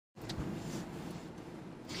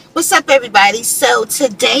What's up, everybody? So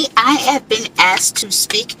today I have been asked to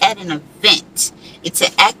speak at an event. It's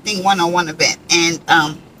an acting one-on-one event, and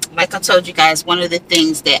like I told you guys, one of the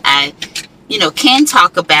things that I, can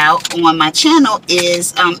talk about on my channel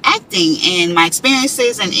is acting and my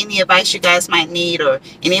experiences and any advice you guys might need or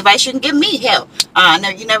any advice you can give me. Hell, no,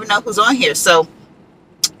 you never know who's on here. So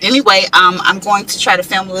anyway, I'm going to try to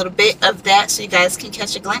film a little bit of that so you guys can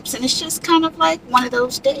catch a glimpse, and it's just kind of like one of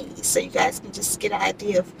those days, so you guys can just get an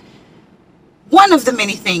idea of one of the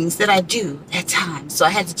many things that I do at times. So I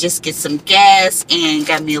had to just get some gas and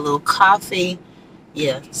got me a little coffee.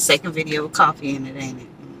 Yeah, second video with coffee in it, ain't it?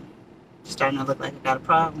 Starting to look like I got a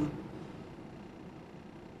problem.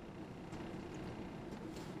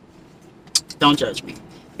 Don't judge me.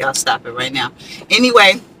 Y'all stop it right now.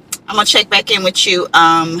 Anyway, I'm going to check back in with you.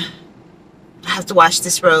 I have to watch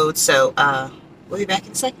this road, so we'll be back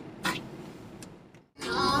in a second. Bye.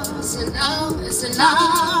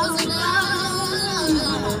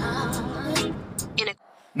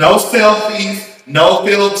 No selfies, no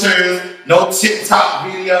filters, no TikTok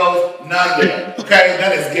videos, none of that. Okay,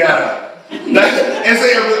 that is ghetto.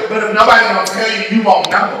 But if nobody don't tell you, you won't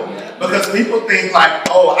know. Because people think like,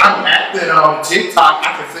 oh, I'm acting on TikTok,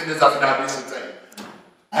 I can send this up an audition tape.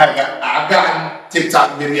 I've gotten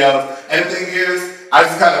TikTok videos, and the thing is, I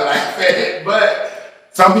just kind of laugh at it, but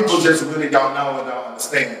some people just really don't know and don't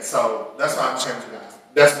understand. So that's why I'm sharing you guys.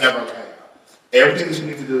 That's never okay. Everything that you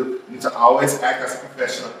need to do, you need to always act as a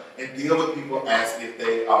professional and deal with people as if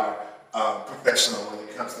they are professional when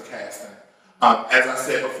it comes to casting. As I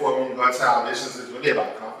said before, when you go to auditions, it's really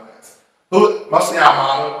about confidence. Most of y'all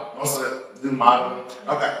model, most of them do modeling.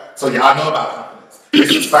 Okay, so y'all know about confidence.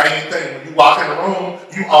 It's the same thing. When you walk in the room,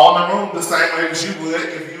 you own the room the same way as you would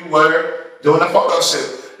if you were doing a photo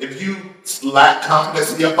shoot. If you lack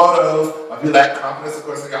confidence in your photos, or if you lack confidence, of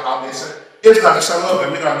course, in your audition, it's going to show up,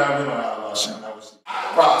 and we're going to know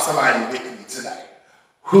I brought somebody with me today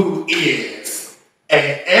who is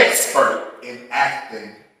an expert in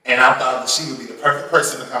acting, and I thought that she would be the perfect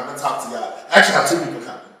person to come and talk to y'all. Actually, I have two people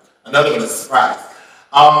coming. Another one is a surprise.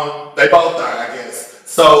 They both are, I guess.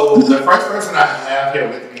 So the first person I have here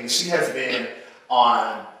with me, she has been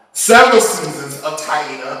on several seasons of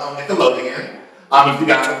Taina on Nickelodeon. If you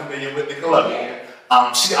guys are familiar with Nickelodeon.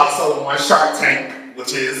 She also won Shark Tank,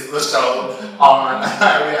 which is the show on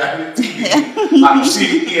reality TV.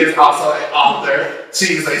 She is also an author.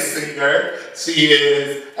 She is a singer. She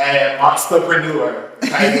is a monsterpreneur.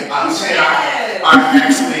 Okay? She and I are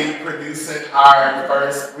actually producing our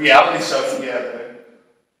first reality show together.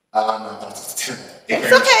 I'm not about to do that.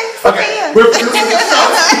 It's okay. Okay. We're producing the show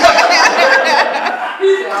together.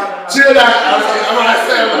 She and I'm going to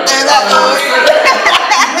say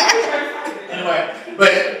Anyway,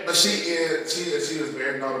 but she is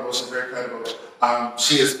very notable. She's very credible.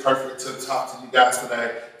 She is perfect to talk to you guys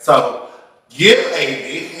today. So give a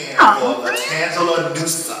big hand for LaTangela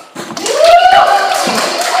Newsom.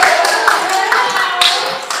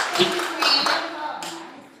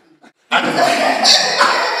 I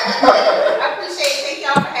appreciate it. Thank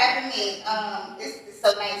y'all for having me. It's so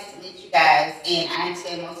nice to meet you guys. And I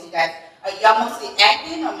understand most of you guys, are y'all mostly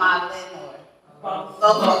acting or modeling or? Both.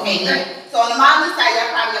 Okay, yeah. So on the modeling side, y'all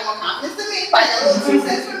probably have more confidence than me. Probably a little 2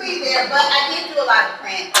 cents for me there. But I did do a lot of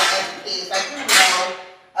print as a kid. So I do know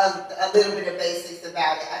a little bit of basics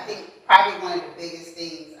about it. I think probably one of the biggest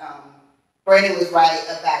things, Brandon was right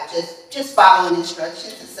about just following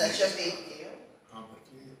instructions is such a big deal.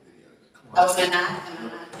 Oh, am I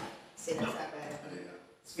not? See, that's not bad.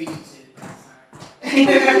 It's for you too. Sorry.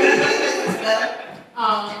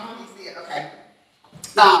 Okay.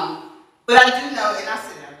 But I do know, and I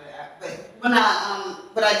said that, but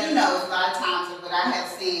what I do know is a lot of times what I have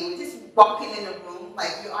seen, just walking in the room,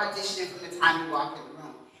 like you're auditioning from the time you walk in the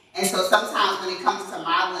room. And so sometimes when it comes to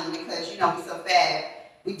modeling, because we're so bad,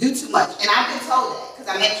 we do too much. And I've been told that, because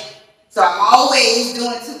I met you. So I'm always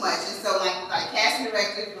doing too much. And so like casting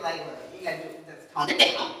directors were like, well, you gotta tone it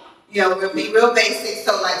down. We'll be real basic.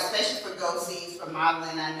 So like, especially for go-sees, for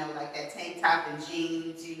modeling, I know like that tank top and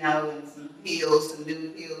jeans, and some heels, some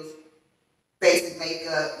nude heels. Basic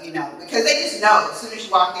makeup, because they just know as soon as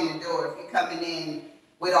you walk in the door, if you're coming in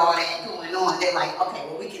with all that going on, they're like, okay,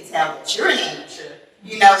 well, we can tell that you're an amateur,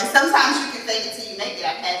 and sometimes you can fake it till you make it.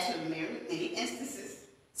 I've had to in many instances.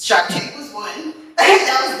 Shark Tank was one.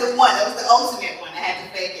 That was the one. That was the ultimate one. I had to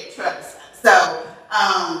fake it, trust. So,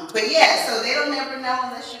 but yeah, so they don't ever know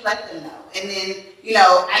unless you let them know. And then,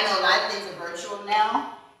 I know a lot of things are virtual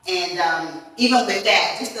now. And even with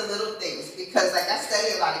that, just the little things, because like I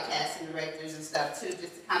study a lot of casting directors and stuff too,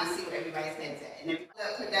 just to kind of see where everybody's head's at. And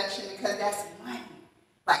production, because that's money.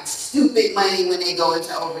 like stupid money when they go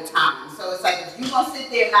into overtime. So it's like if you're gonna sit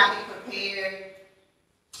there and not be prepared,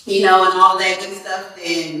 you know, and all that good stuff,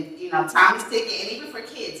 then, you know, time is ticking. And even for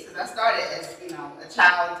kids, because I started as, you know, a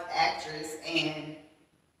child actress, and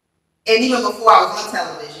even before I was on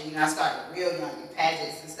television, you know, I started real young in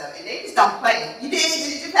pageants and stuff, and they just don't play. You did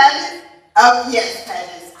your pageants? Oh, yes,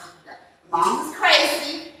 pageants. Mom was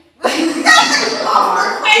crazy. Mom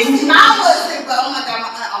was crazy. I wasn't, but oh my God, my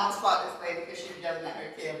aunt almost fought this lady because she was yelling at her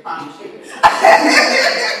kid, I promise you.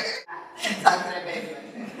 Talk to that baby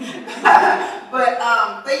like that.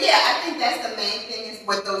 But yeah, I think that's the main thing, is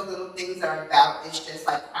what those little things are about. It's just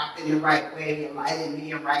like cropping the right way, your lighting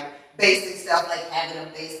being right, basic stuff like having a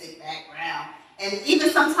basic background. And even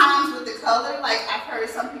sometimes with the color, like I've heard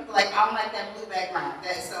some people like, I don't like that blue background.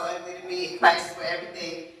 That's so ugly to me, it clashes for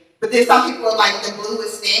everything. But then some people are like, the blue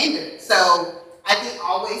is standard. So I think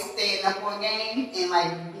always staying up on game and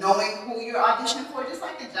like knowing who you're auditioning for, just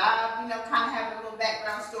like a job, you know, kind of having a little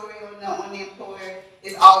background story on the employer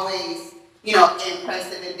is always, you know,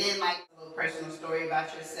 impressive. And then like a little personal story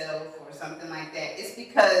about yourself or something like that. It's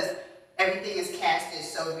because everything is casted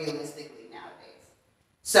so realistically nowadays.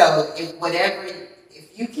 So if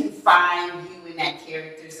you can find you in that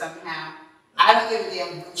character somehow, I don't give a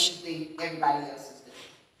damn what you think everybody else is doing.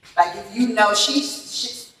 Like if you know she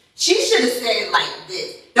should have said it like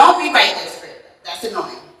this. Don't rewrite that script. That's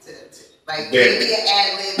annoying to them too. Like maybe an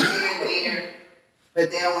ad lib here and there,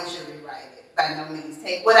 but they don't want you to rewrite it. By no means.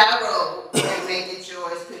 Take what I wrote and make it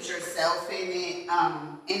yours. Put yourself in it.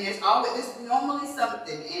 And there's normally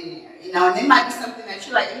something in there, you know. And there might be something that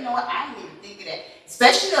you're like, you know what? I didn't even think of that.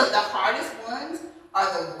 Especially the hardest ones are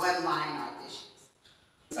the one-line auditions.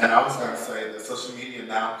 And I was going to say that social media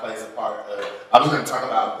now plays a part of, I was going to talk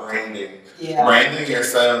about branding. Yeah. Branding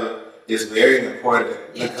yourself is very important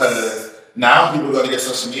because now people go to your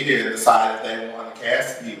social media and decide if they want to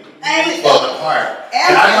cast you for the part.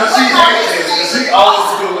 And I know she hates this, she old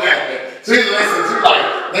school actor. She's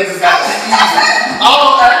like, they just got to easy.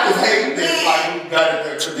 All actors hate this, like we got it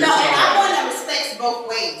there traditional. No, and I want to respect both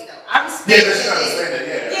ways though. I respect Yes,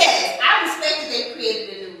 I respect that they created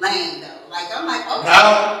a new lane though. Like I'm like, okay.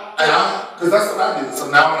 Now, because that's what I do. So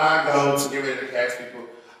now when I go to get ready to cast people,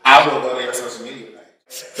 I will go to your social media page.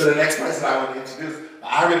 So the next person I want to introduce,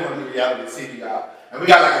 I really want to do reality TV, y'all. And we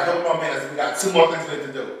got like a couple more minutes, and we got 2 more things we need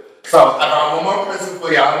to do. So I got one more person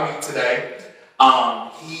for y'all to meet today.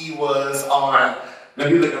 He was on,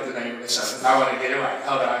 let me look up the name of the show, because I want to get it right.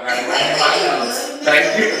 Hold on, I got it right in my notes. Thank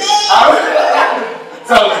you.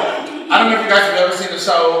 So, I don't know if you guys have ever seen a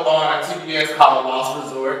show on TBS called Lost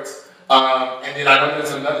Resort. And then I know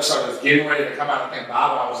there's another show that's getting ready to come out. I think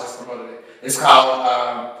Bob was just promoted it. It's called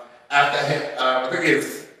I think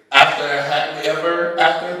it's After Happily Ever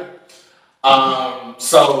After.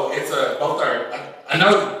 So it's both are, I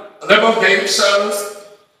know they're both dating shows.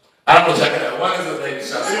 I don't know, check it out. One is a dating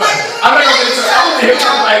show. Anyway, I'm not going to get into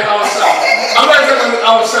somebody's own show. I'm not going to get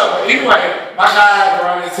own show. But anyway, my guy,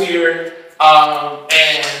 Brianna, is here.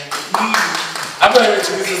 And I'm going to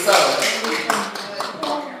introduce himself.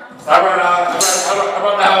 So I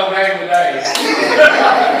brought the whole game today.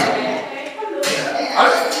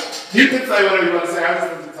 You can say whatever you want to say. I just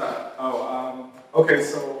want to talk. Okay,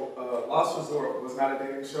 so Lost Resort was not a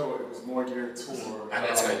dating show. It was more your tour. I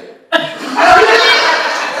didn't say that.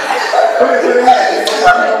 It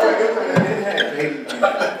had dating in it. You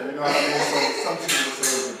know what I mean? So some people would say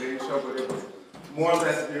it was a dating show, but it was more or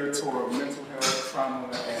less your tour of mental health, trauma,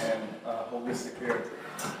 and holistic therapy.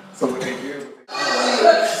 So what they did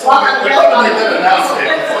so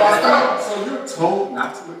you're told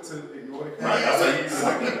not to ignore the camera.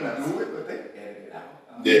 Some people do it, but they edit it out.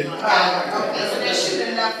 Yeah. Okay, so they're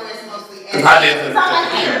shooting enough where it's mostly edited. I didn't.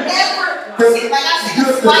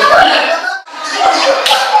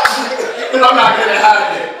 I'm not getting out of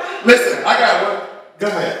it. Listen, I got one. Go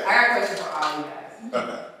ahead. I got a question for all you guys.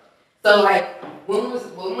 Okay. So like, when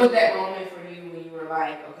was that moment for you when you were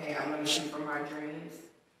like, okay, I'm gonna shoot for my dreams,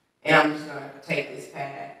 and I'm just gonna take this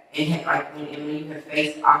path, and like when you have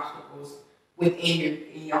faced obstacles within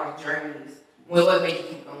your journeys, what made you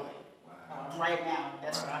keep going? Right now,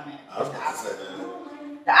 that's where I'm at. I was about to say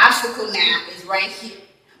that. The obstacle now is right here.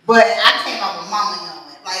 But I came up with mama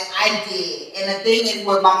knowing. Like I did. And the thing is,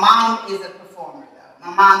 my mom is a performer though.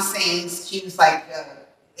 My mom sings. She was like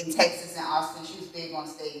in Texas and Austin. She was big on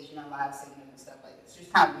stage, you know, live singing and stuff like this. She was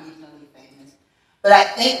kind of regionally famous. But I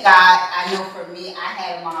thank God, I know for me, I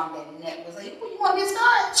had a mom that was like, well, you want to get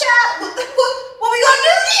started? Child, what we gonna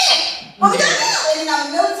do then? What we gonna do? And then I'm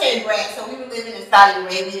a military brat, so we were living in Saudi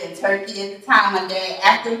Arabia and Turkey at the time. My dad,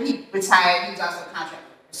 after he retired, he was also a contractor.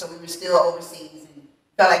 So we were still overseas and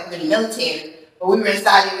felt like we were in the military. But we were in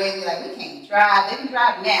Saudi Arabia, like, we can't drive. They can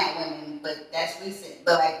drive now, women, but that's recent.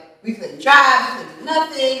 But, like, we couldn't drive, we couldn't do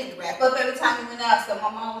nothing, we had to wrap up every time we went out. So my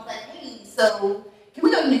mom was like, hey, so can we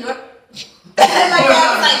go to New York? And my dad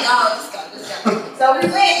was like, oh, just go. So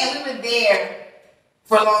we went, and we were there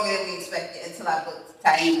for longer than we expected until I booked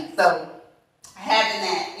Taina. So having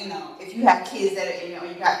that, you know, if you have kids that are, you know,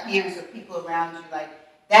 you got parents or people around you, like,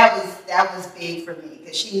 that was big for me,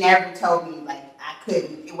 because she never told me, like, I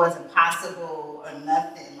couldn't, it wasn't possible or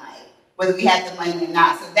nothing, like, whether we had the money or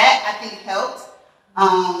not. So that, I think, helped.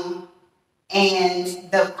 And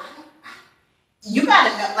you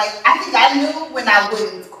gotta know, like, I think I knew when I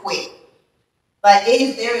wouldn't quit. Like,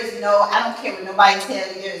 there is no, I don't care what nobody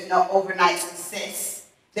tells you, there is no overnight success.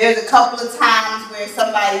 There's a couple of times where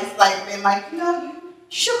somebody's, like, been like, you know, you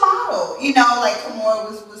should model. You know, like, Kamora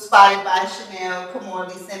was spotted by Chanel, Kamora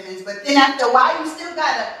Lee Simmons. But then after a while, you still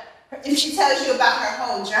gotta, if she tells you about her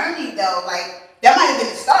whole journey, though, like, that might have been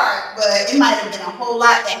the start, but it might have been a whole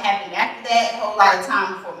lot that happened after that, a whole lot of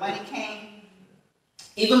time before money came.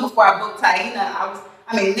 Even before I booked Taina,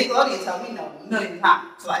 Nickelodeon told me no a million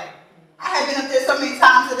times. Like, I have been up there so many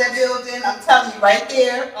times to that building. I'm telling you, right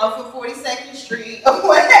there, off of 42nd Street or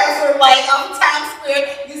whatever, like on Times Square,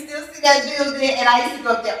 you still see that building. And I used to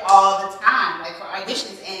go up there all the time, like for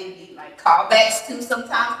auditions and like callbacks too.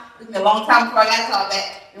 Sometimes it took me a long time before I got a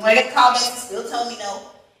callback. And when I got callbacks, they still told me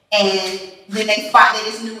no. And then they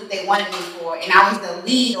just knew what they wanted me for. And I was the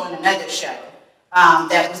lead on another show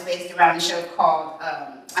that was based around a show called,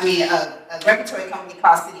 a repertory company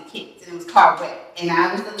called City Kids, and it was called Rep. And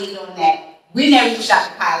I was the lead on that. We never even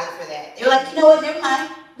shot the pilot for that. They were like, you know what, never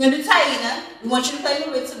mind. We're going to do Taina. We want you to play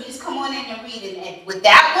Maritza, but just come on in and read it. And with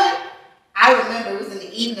that one, I remember it was in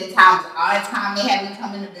the evening times. All the time they had me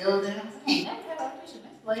come in the building. I was like, hey, never had an audition.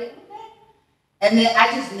 That's late. And then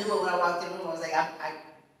I just knew it when I walked in the room. I was like,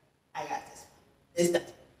 I got this. It's done.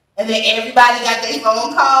 And then everybody got their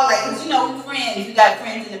phone call, like, cause you know, we're friends. We got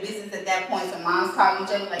friends in the business at that point. So moms calling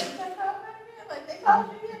each other, like, you got called back here? Like, they called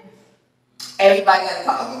you here? Everybody got a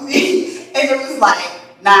call with me. And it was like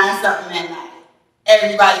 9-something that night.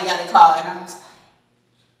 Everybody got a call, and I was like,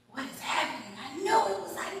 what is happening? I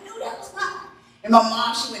knew that was mine. And my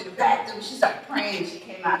mom, she went to the bathroom, she started praying, she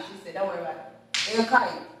came out, she said, don't worry about it. They're gonna call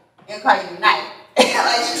you. They're gonna call you tonight.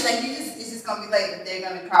 Like, she's like, it's just gonna be late, but they're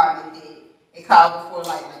gonna call me. They called before,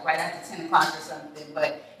 like right after 10 o'clock or something.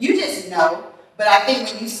 But you just know. But I think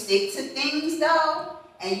when you stick to things, though,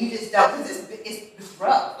 and you just don't, because it's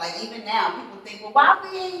rough. Like, even now, people think, well,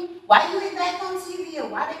 why you ain't back on TV, or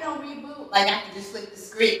why they don't reboot? Like, I can just flip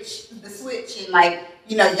the switch, and, like,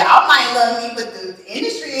 you know, y'all might love me, but the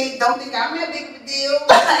industry don't think I'm that big of a deal.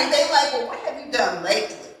 Like, they like, well, what have you done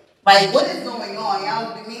lately? Like, what is going on?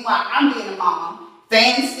 Y'all, meanwhile, I'm being a mom.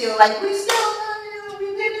 Fans still like, we still love you,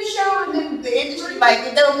 we did the show, and then the industry, like,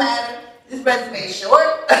 it don't matter. This resume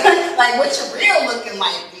short. Like, what's your real looking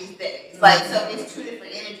like these days? Like, so it's two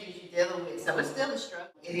different energies you're dealing with. So it's still a struggle.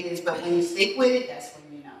 It is, but when you stick with it, that's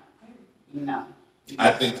when you know. You know.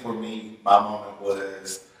 I think for me, my moment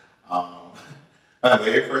was my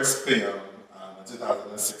very first film in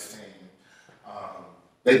 2016.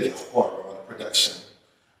 They did horror on the production.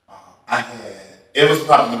 It was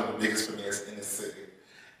probably one of the biggest premieres in the city.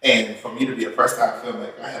 And for me to be a first-time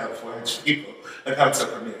filmmaker, I had over 400 people that come to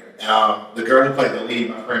the premiere. The girl who played the lead,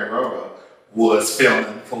 my friend Rora, was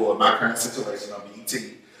filming for My Current Situation on BET.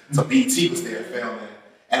 So BET was there filming.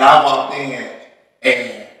 And I walked in,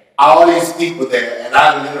 and all these people there, and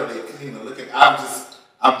I literally couldn't even look at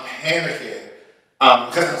I'm panicking.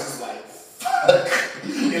 Because I was just like, fuck.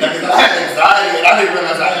 You know, because I had anxiety, and I didn't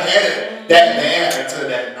realize I had it that bad until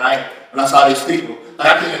that night when I saw these people. Like,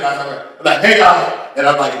 I couldn't, I'm like, hey y'all. And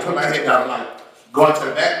I'm like, put my head down, I'm like, going to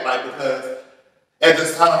the back, like, because at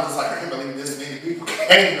this time, I was just like, I can't believe this many people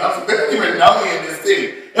came. I was like, they don't even know me in this city.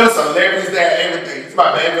 It was celebrities there, everything. It's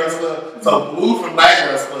my Bad Girls Club. So Blue from Black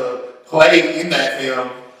Girls Club played in that film.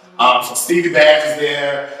 So Stevie Bass is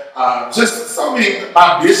there. Just so many,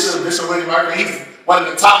 my Bishop Willie Murphy, he's one of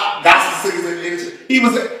the top gospel singers in the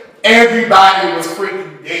industry. Everybody was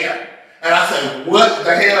freaking there. And I said, what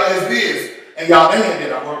the hell is this? And y'all, they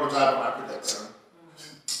did a horrible job of my production.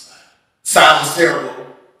 Sound was terrible.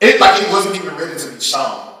 It wasn't even ready to be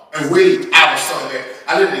shown. And really, I was so there.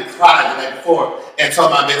 I literally cried the night before and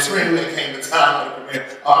told my best friend who had came to town for the premiere,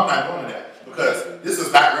 I'm not going to that. Because this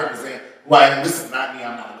does not represent who I am. This is not me.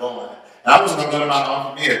 I'm not going. And I was going to go to my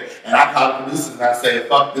own premiere. And I called the producers and I said,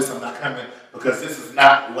 fuck this, I'm not coming. Because this is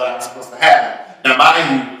not what I'm supposed to have. Now,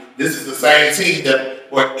 mind you, this is the same team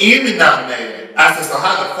that were Emmy nominated. I said, so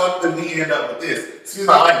how the fuck did we end up with this? Excuse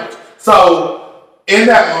my language. So, in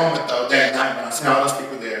that moment, though, that night when I saw all those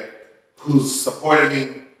people there, who's supported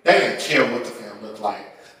me, they didn't care what the film looked like.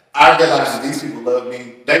 I realized that these people love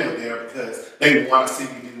me. They were there because they want to see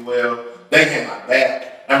me do well. They had my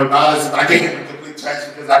back. And regardless if I gave them complete trash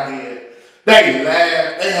because I did, they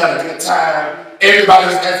laughed. They had a good time. Everybody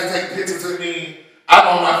was asked to take pictures with me. I'm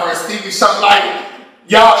on my first TV show. Like,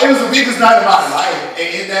 y'all, it was the biggest night of my life.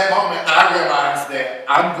 And in that moment, I realized that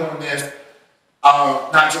I'm doing this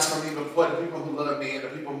not just for me, but for the people who love me and the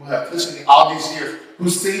people who have pushed me all these years, who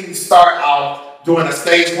see me start out doing a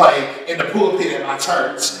stage play in the pulpit at my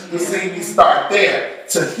church, who see me start there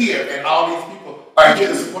to here, and all these people are here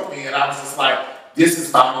to support me. And I was just like, this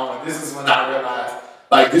is my moment. This is when I realized,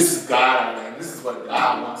 like, this is God, man. This is what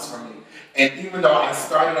God wants from me. And even though it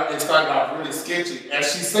started out really sketchy,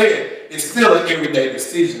 as she said, it's still an everyday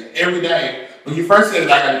decision. Every day, when you first said it,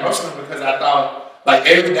 I got emotional because I thought, like,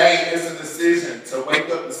 every day is a decision to wake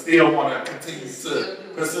up and still want to continue to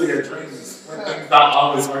pursue your dreams when things don't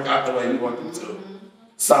always work out the way you want them to.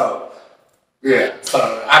 So, yeah,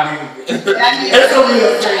 so, I mean, it's a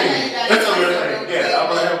real thing. It's a real thing. Yeah, I'm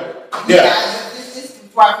going to help it. Yeah. Just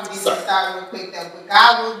before I forget to start real quick, though, but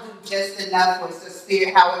God will do just enough for the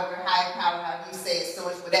spirit, however, higher power, however you say it,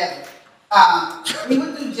 source, whatever. He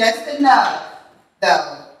will do just enough,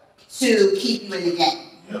 though, to keep you in the game.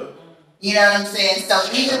 Yep. You know what I'm saying? So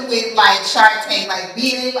even with like Shark Tank, like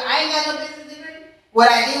being able, I ain't got no business degree.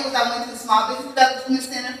 What I did was I went to the Small Business Development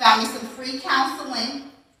Center, found me some free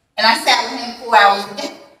counseling, and I sat with him 4 hours a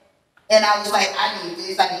day. And I was like, I need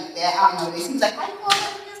this, I need that, I don't know this. He was like, how you going to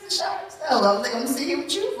against the Sharks? So I was like, I'm going to sit here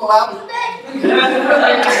with you 4 hours a day. We gonna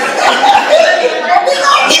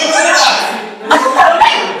get this stuff. What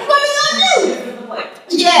we gonna do?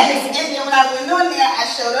 Yes, and then when I went on there, I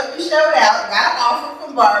showed up and showed out, got an offer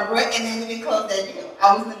from Barbara, and then we didn't close that deal.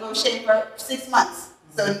 I was negotiating for 6 months.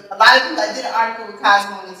 So a lot of people, I did an article with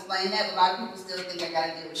Cosmo and explained that, but a lot of people still think I got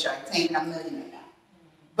to deal with Shark Tank, and I'm a millionaire now.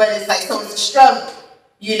 But it's like, so it's a struggle,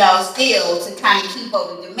 you know, still to kind of keep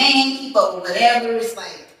up with demand, keep up with whatever. It's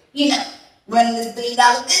like, you know, running this $1 billion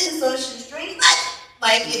business on the street,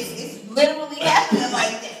 like it's literally happening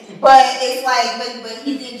like that. But it's like, but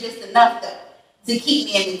he did just enough though to keep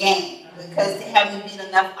me in the game, because they haven't been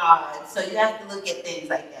enough odds. So you have to look at things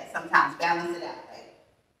like that sometimes, balance it out. Like,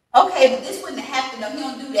 okay, but this wouldn't have happened. No, he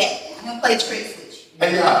don't do that. He don't play tricks with you.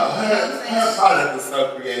 And y'all, her product is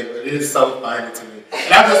so creative. It is so funny to me.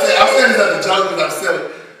 And I'm saying this as a joke because I'm silly.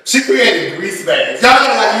 She created grease bags. Y'all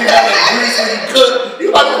know, like, you have that grease when you cook. You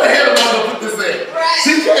like, what the hell am I gonna put this in? Right.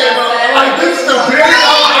 She came up like, this is a $1 billion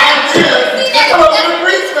idea. Come up with a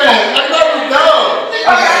grease bag. I know we know.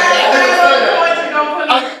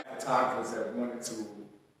 Photographers that wanted to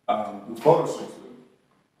do photo shoots with me.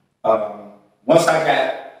 Once I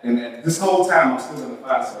got, and this whole time I'm still in the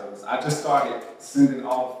fire service, I just started sending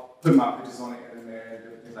off, putting my pictures on the internet and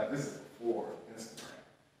different things. Like, this is before Instagram.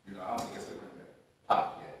 You know, I don't think Instagram that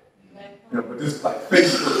pop yet. You know, but this is like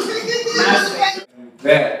Facebook.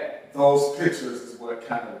 And those pictures is what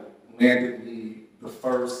kind of landed me the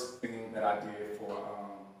first thing that I did for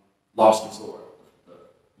Lost Resort.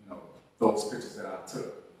 You know, those pictures that I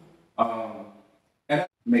took. And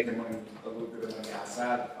making money, a little bit of money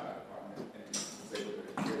outside the fire department, and was able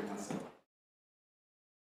to carry myself.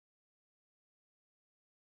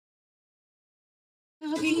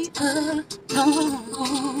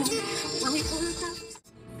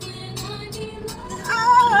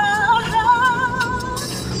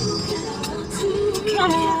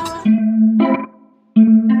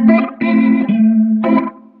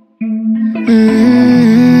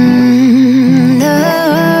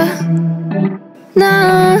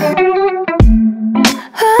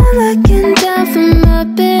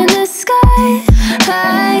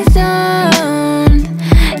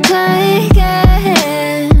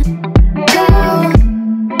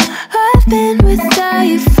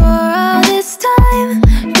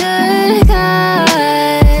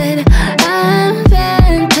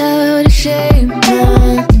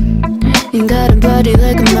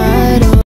 Like a